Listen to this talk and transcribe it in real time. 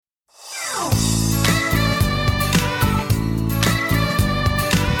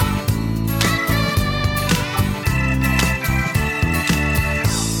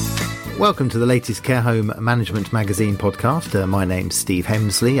Welcome to the latest Care Home Management Magazine podcast. My name's Steve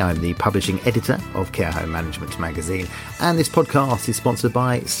Hemsley. I'm the publishing editor of Care Home Management Magazine. And this podcast is sponsored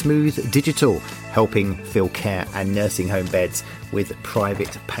by Smooth Digital, helping fill care and nursing home beds with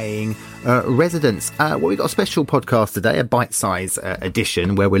private paying residents. We've got a special podcast today, a bite-size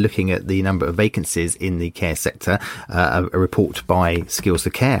edition, where we're looking at the number of vacancies in the care sector. A report by Skills for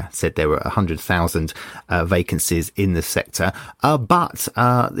Care said there were 100,000 vacancies in the sector. But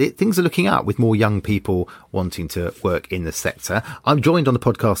things are looking up with more young people wanting to work in the sector. I'm joined on the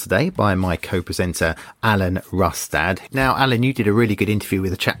podcast today by my co-presenter, Alan Rustad. Now, Alan, you did a really good interview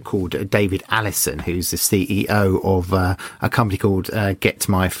with a chap called David Allison, who's the CEO of a company called Get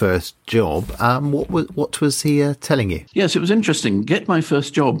My First Job. What was he telling you? Yes, it was interesting.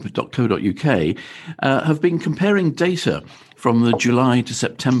 Getmyfirstjob.co.uk have been comparing data from the July to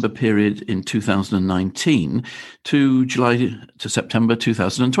September period in 2019 to July to September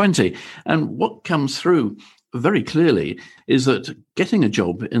 2020. And what comes through very clearly is that getting a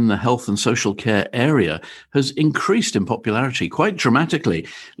job in the health and social care area has increased in popularity quite dramatically.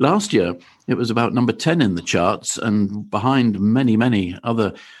 Last year, it was about number 10 in the charts and behind many, many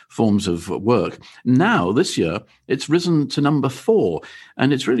other forms of work. Now, this year, it's risen to number 4.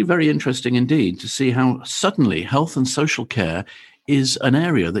 And it's really very interesting indeed to see how suddenly health and social care is an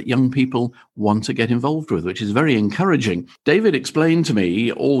area that young people want to get involved with, which is very encouraging. David explained to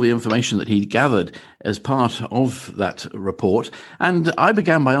me all the information that he'd gathered as part of that report, and I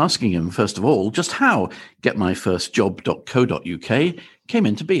began by asking him, first of all, just how getmyfirstjob.co.uk came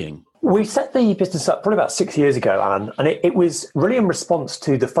into being. We set the business up probably about 6 years ago, Alan, and it was really in response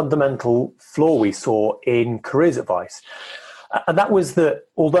to the fundamental flaw we saw in careers advice. And that was that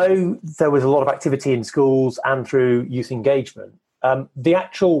although there was a lot of activity in schools and through youth engagement, the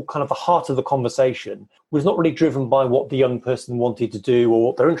actual kind of the heart of the conversation was not really driven by what the young person wanted to do or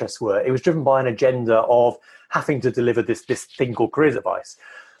what their interests were. It was driven by an agenda of having to deliver this thing called careers advice.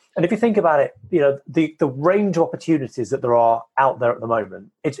 And if you think about it, you know, the range of opportunities that there are out there at the moment,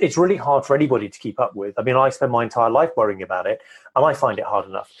 it's really hard for anybody to keep up with. I mean, I spend my entire life worrying about it, and I find it hard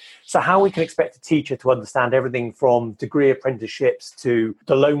enough. So how we can expect a teacher to understand everything from degree apprenticeships to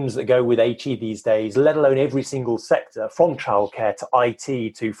the loans that go with HE these days, let alone every single sector, from childcare to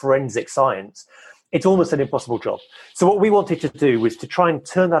IT to forensic science, it's almost an impossible job. So what we wanted to do was to try and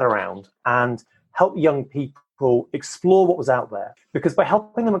turn that around and help young people explore what was out there, because by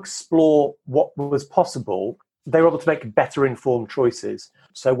helping them explore what was possible, they were able to make better informed choices.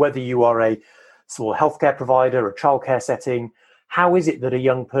 So whether you are a small healthcare provider, a childcare setting, how is it that a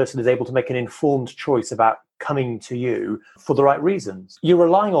young person is able to make an informed choice about coming to you for the right reasons? You're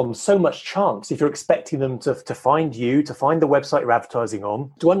relying on so much chance if you're expecting them to find you, to find the website you're advertising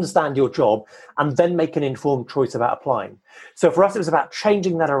on, to understand your job, and then make an informed choice about applying. So for us, it was about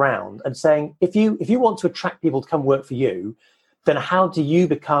changing that around and saying, if you want to attract people to come work for you, then how do you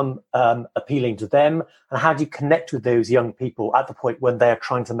become appealing to them? And how do you connect with those young people at the point when they're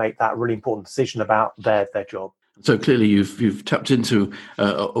trying to make that really important decision about their job? So clearly you've tapped into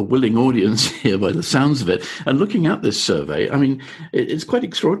a willing audience here by the sounds of it. And looking at this survey, I mean, it's quite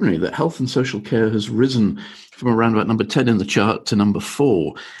extraordinary that health and social care has risen from around about number 10 in the chart to number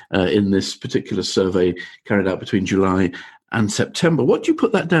 4 in this particular survey carried out between July and September. What do you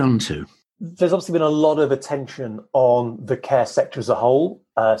put that down to? There's obviously been a lot of attention on the care sector as a whole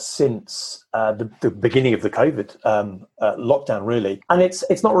since the beginning of the COVID lockdown, really. And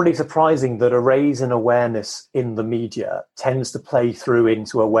it's not really surprising that a raise in awareness in the media tends to play through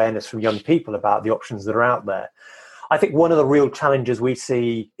into awareness from young people about the options that are out there. I think one of the real challenges we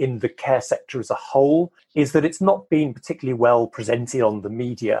see in the care sector as a whole is that it's not been particularly well presented on the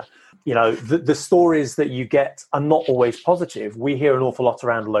media. You know, the stories that you get are not always positive. We hear an awful lot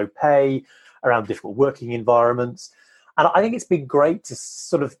around low pay, around difficult working environments. And I think it's been great to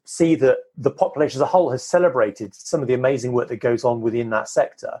sort of see that the population as a whole has celebrated some of the amazing work that goes on within that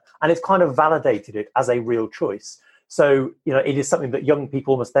sector. And it's kind of validated it as a real choice. So, you know, it is something that young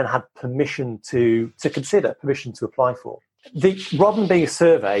people must then have permission to consider, permission to apply for. Rather than being a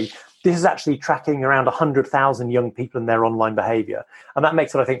survey, this is actually tracking around 100,000 young people and their online behaviour. And that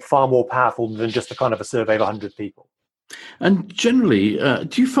makes it, I think, far more powerful than just a kind of a survey of 100 people. And generally,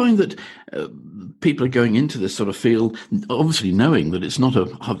 do you find that people are going into this sort of field, obviously knowing that it's not a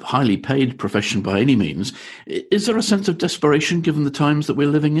highly paid profession by any means? Is there a sense of desperation given the times that we're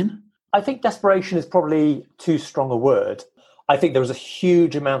living in? I think desperation is probably too strong a word. I think there is a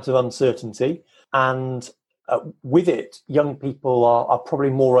huge amount of uncertainty, and with it, young people are probably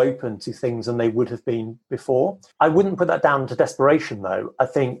more open to things than they would have been before. I wouldn't put that down to desperation, though. I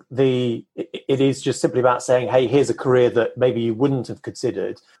think it is just simply about saying, hey, here's a career that maybe you wouldn't have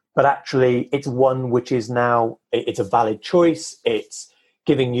considered. but actually it's one which is now, it's a valid choice. It's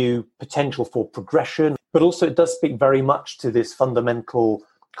giving you potential for progression, but also it does speak very much to this fundamental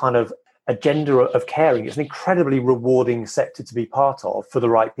kind of agenda of caring. It's an incredibly rewarding sector to be part of for the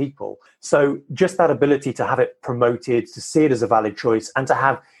right people. So just that ability to have it promoted, to see it as a valid choice, and to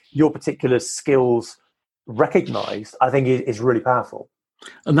have your particular skills recognized, I think is really powerful.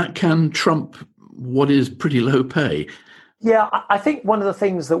 And that can trump what is pretty low pay. Yeah, I think one of the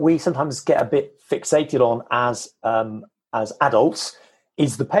things that we sometimes get a bit fixated on as adults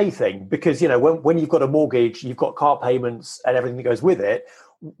is the pay thing, because when you've got a mortgage, you've got car payments and everything that goes with it.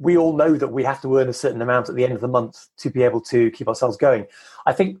 We all know that we have to earn a certain amount at the end of the month to be able to keep ourselves going.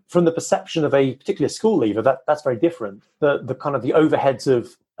 I think from the perception of a particular school leaver, that's very different. The kind of the overheads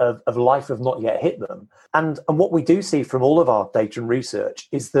of life have not yet hit them. And what we do see from all of our data and research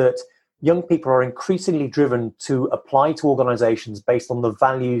is that young people are increasingly driven to apply to organizations based on the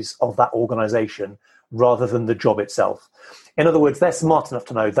values of that organization rather than the job itself. In other words, they're smart enough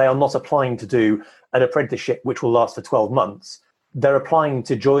to know they are not applying to do an apprenticeship which will last for 12 months. They're applying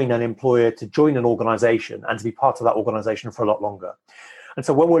to join an employer, to join an organization, and to be part of that organization for a lot longer. And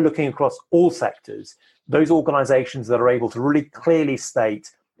so when we're looking across all sectors, those organizations that are able to really clearly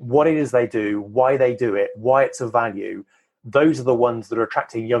state what it is they do, why they do it, why it's of value, those are the ones that are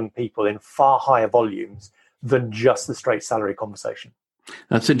attracting young people in far higher volumes than just the straight salary conversation.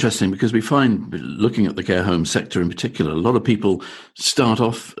 That's interesting, because we find, looking at the care home sector in particular, a lot of people start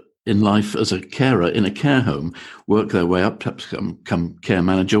off in life as a carer in a care home, work their way up, perhaps become care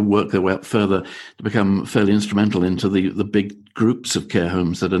manager, work their way up further to become fairly instrumental into the big groups of care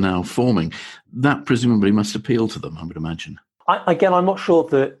homes that are now forming. That presumably must appeal to them, I would imagine. I'm not sure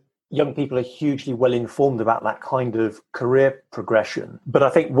that young people are hugely well informed about that kind of career progression. But I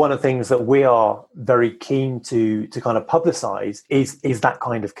think one of the things that we are very keen to kind of publicize is that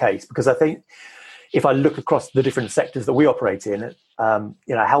kind of case. Because I think if I look across the different sectors that we operate in,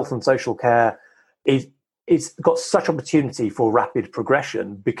 health and social care is got such opportunity for rapid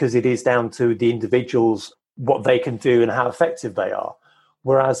progression, because it is down to the individuals, what they can do and how effective they are.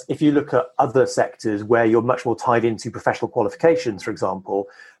 Whereas if you look at other sectors where you're much more tied into professional qualifications, for example,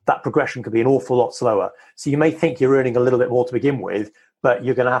 that progression could be an awful lot slower. So you may think you're earning a little bit more to begin with, but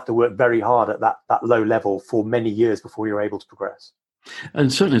you're going to have to work very hard at that low level for many years before you're able to progress.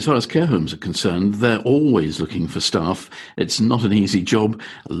 And certainly as far as care homes are concerned, they're always looking for staff. It's not an easy job.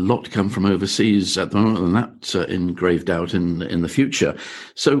 A lot come from overseas at the moment, and that's engraved out in the future.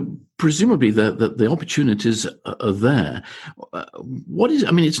 So presumably the opportunities are there.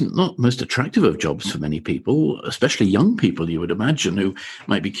 It's not most attractive of jobs for many people, especially young people, you would imagine, who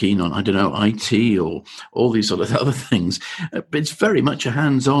might be keen on, IT or all these sort of other things. But it's very much a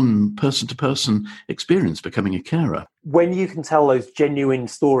hands-on, person-to-person experience becoming a carer. When you can tell those genuine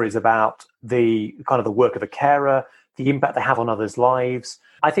stories about the kind of the work of a carer, the impact they have on others' lives,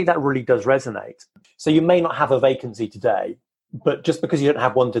 I think that really does resonate. So you may not have a vacancy today, but just because you don't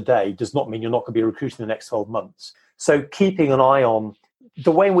have one today does not mean you're not going to be recruited in the next 12 months. So keeping an eye on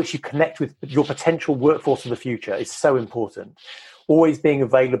the way in which you connect with your potential workforce of the future is so important. Always being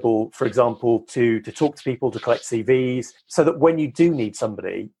available, for example, to talk to people, to collect CVs, so that when you do need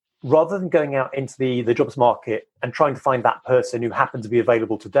somebody, rather than going out into the jobs market and trying to find that person who happened to be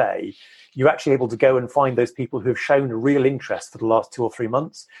available today, you're actually able to go and find those people who have shown a real interest for the last 2 or 3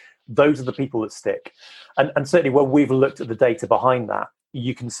 months. Those are the people that stick. And certainly when we've looked at the data behind that,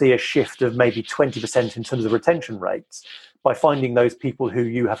 you can see a shift of maybe 20% in terms of retention rates by finding those people who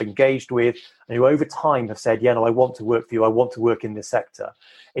you have engaged with and who over time have said, I want to work for you, I want to work in this sector.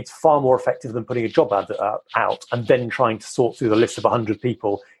 It's far more effective than putting a job ad out and then trying to sort through the list of 100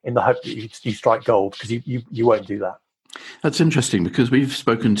 people in the hope that you strike gold, because you won't do that. That's interesting, because we've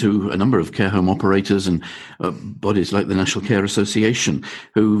spoken to a number of care home operators and bodies like the National Care Association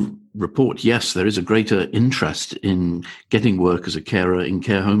who report, yes, there is a greater interest in getting work as a carer in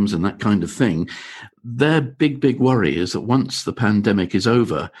care homes and that kind of thing. Their big worry is that once the pandemic is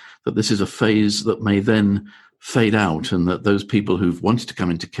over, that this is a phase that may then fade out, and that those people who've wanted to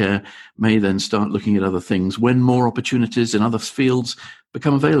come into care may then start looking at other things when more opportunities in other fields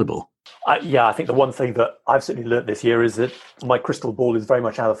become available. I think the one thing that I've certainly learned this year is that my crystal ball is very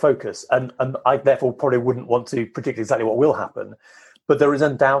much out of focus, and I therefore probably wouldn't want to predict exactly what will happen. But there is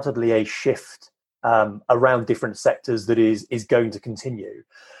undoubtedly a shift around different sectors that is going to continue.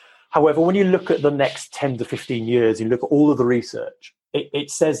 However, when you look at the next 10 to 15 years, you look at all of the research,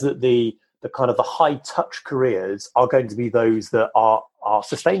 it says that the kind of the high touch careers are going to be those that are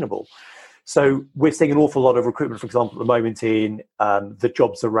sustainable. So we're seeing an awful lot of recruitment, for example, at the moment in the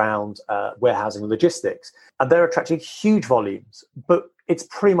jobs around warehousing and logistics. And they're attracting huge volumes. But it's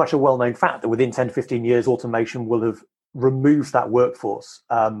pretty much a well-known fact that within 10 to 15 years, automation will have removed that workforce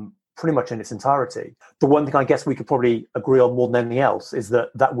pretty much in its entirety. The one thing I guess we could probably agree on more than anything else is that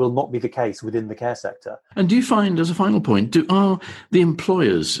that will not be the case within the care sector. And do you find, as a final point, are the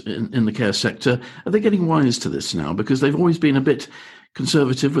employers in the care sector, are they getting wise to this now? Because they've always been a bit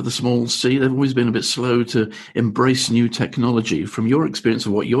conservative with a small c. They've always been a bit slow to embrace new technology. From your experience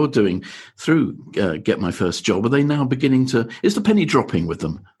of what you're doing through Get My First Job, are they now beginning to, is the penny dropping with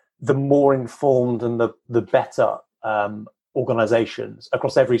them? The more informed and the better organisations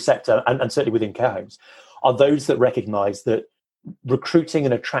across every sector, and certainly within care homes, are those that recognise that recruiting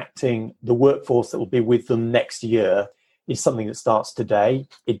and attracting the workforce that will be with them next year is something that starts today.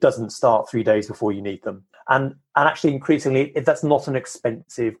 It doesn't start 3 days before you need them. And actually, increasingly, that's not an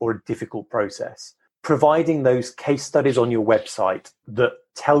expensive or a difficult process. Providing those case studies on your website that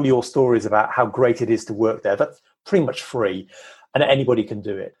tell your stories about how great it is to work there, that's pretty much free, and anybody can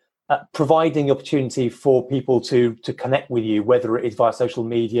do it. Providing the opportunity for people to connect with you, whether it is via social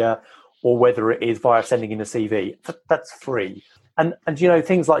media or whether it is via sending in a CV, that's free. And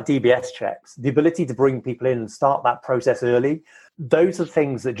things like DBS checks, the ability to bring people in and start that process early, those are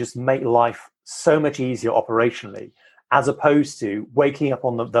things that just make life so much easier operationally, as opposed to waking up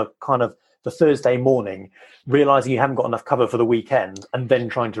on the kind of the Thursday morning, realizing you haven't got enough cover for the weekend and then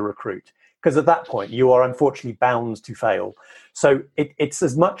trying to recruit. Because at that point, you are unfortunately bound to fail. So it's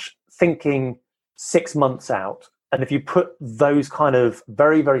as much thinking 6 months out. And if you put those kind of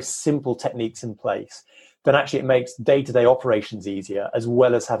very, very simple techniques in place, then actually it makes day-to-day operations easier, as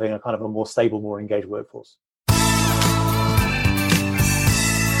well as having a kind of a more stable, more engaged workforce.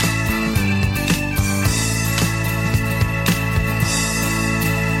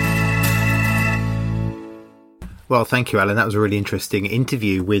 Well, thank you, Alan. That was a really interesting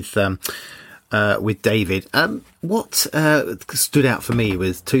interview with David. What stood out for me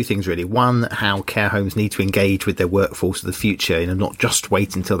was two things, really. One, how care homes need to engage with their workforce of the future and not just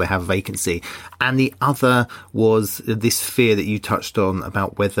wait until they have a vacancy. And the other was this fear that you touched on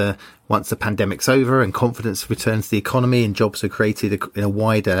about whether once the pandemic's over and confidence returns to the economy and jobs are created in a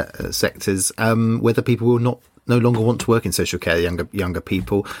wider sectors, whether people will no longer want to work in social care, younger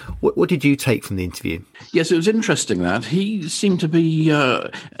people. What did you take from the interview? Yes, it was interesting that he seemed to think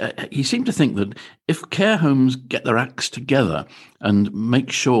that if care homes get their acts together and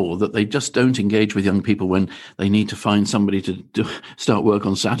make sure that they just don't engage with young people when they need to find somebody to start work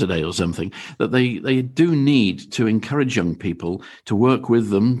on Saturday or something, that they do need to encourage young people to work with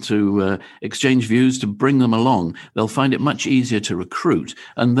them, to exchange views, to bring them along. They'll find it much easier to recruit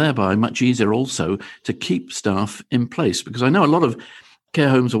and thereby much easier also to keep staff in place. Because I know a lot of care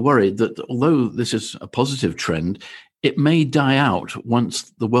homes are worried that although this is a positive trend, it may die out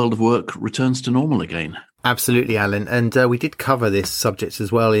once the world of work returns to normal again. Absolutely, Alan. And we did cover this subject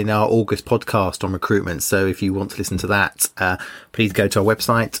as well in our August podcast on recruitment. So if you want to listen to that, please go to our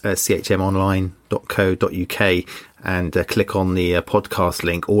website, chmonline.co.uk, and click on the podcast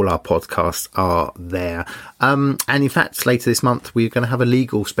link. All our podcasts are there. And in fact, later this month, we're going to have a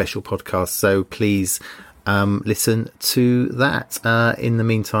legal special podcast. So please listen to that. In the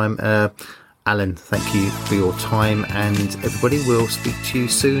meantime, Alan, thank you for your time, and everybody will speak to you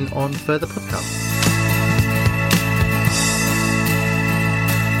soon on further podcasts.